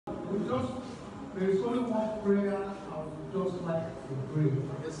There is only one prayer I would just like to pray.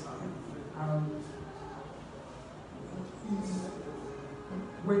 Yes, sir. And it's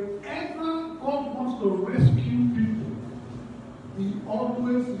whenever God wants to rescue people, He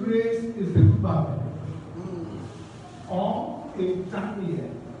always raises a Zerubbabel or a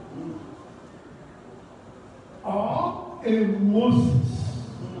Daniel or a Moses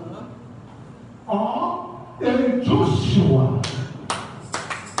or a Joshua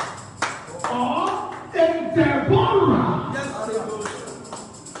or a Deborah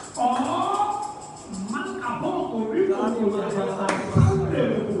or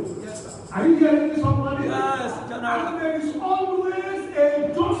are you hearing somebody? Yes, and there is always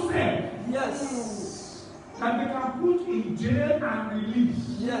a Joseph. Yes. That they can put in jail and release.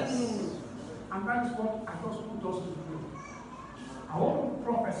 Yes. And that is what I just want us to do. I want to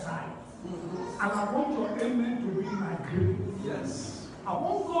prophesy. And I want your amen to be my agreement. Yes. I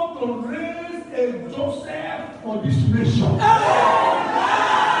want God to raise a Joseph for this nation.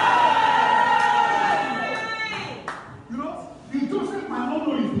 You know, the Joseph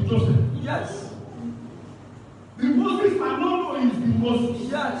Manolo is the Joseph. Yes. The Moses Manolo is the Moses.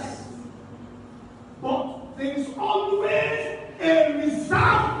 Yes. But there is always a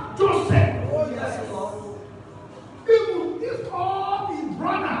reserved Joseph. Oh, yes, Lord. Even if all the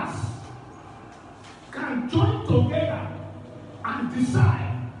brothers can join together and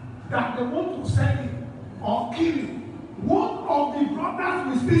decide that they want to sell him or kill him, one of the brothers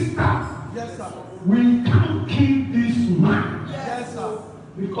will still stand. Yes, sir. We can't kill this man. Yes, sir.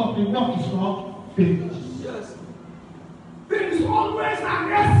 Because the work is not finished. Yes. There is always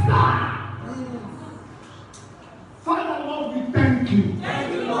an Esther. Father, Lord, we thank you.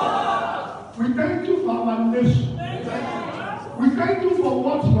 Thank you, Lord. We thank you for our nation. Thank you. We thank you for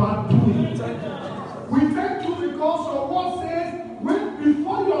what you are doing. Thank you. We thank you because your word says, when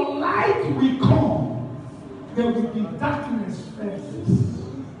before your light will come, there will be darkness first.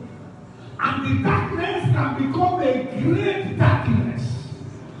 And the darkness can become a great darkness.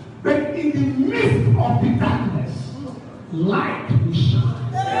 But in the midst of the darkness, light will shine.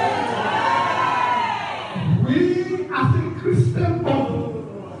 We, as a Christian body,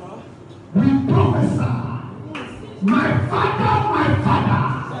 we prophesy, my Father,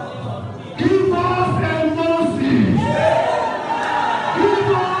 give us a mercy. Give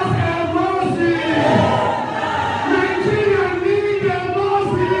us a mercy. Nigeria needs a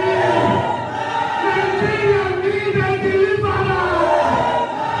mercy. Nigeria needs a deliverer.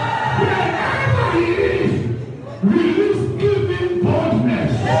 Wherever he is, release giving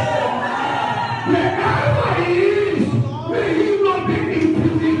boldness. Wherever he is, may he not be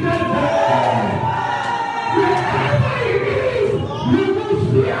intimidated. Wherever he is, remove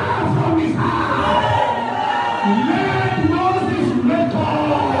fear from his heart. Let Moses wake up.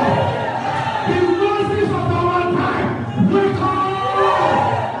 The Moses of our time, wake up.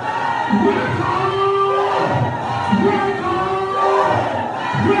 Wake up. Wake up.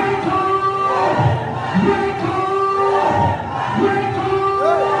 Wake up. Wake up. Wake up.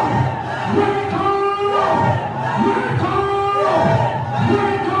 Wake up. Wake up.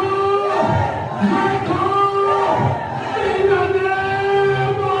 Wake up. Wake up. In the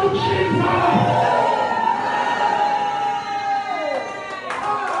name of Jesus.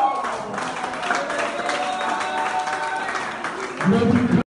 Let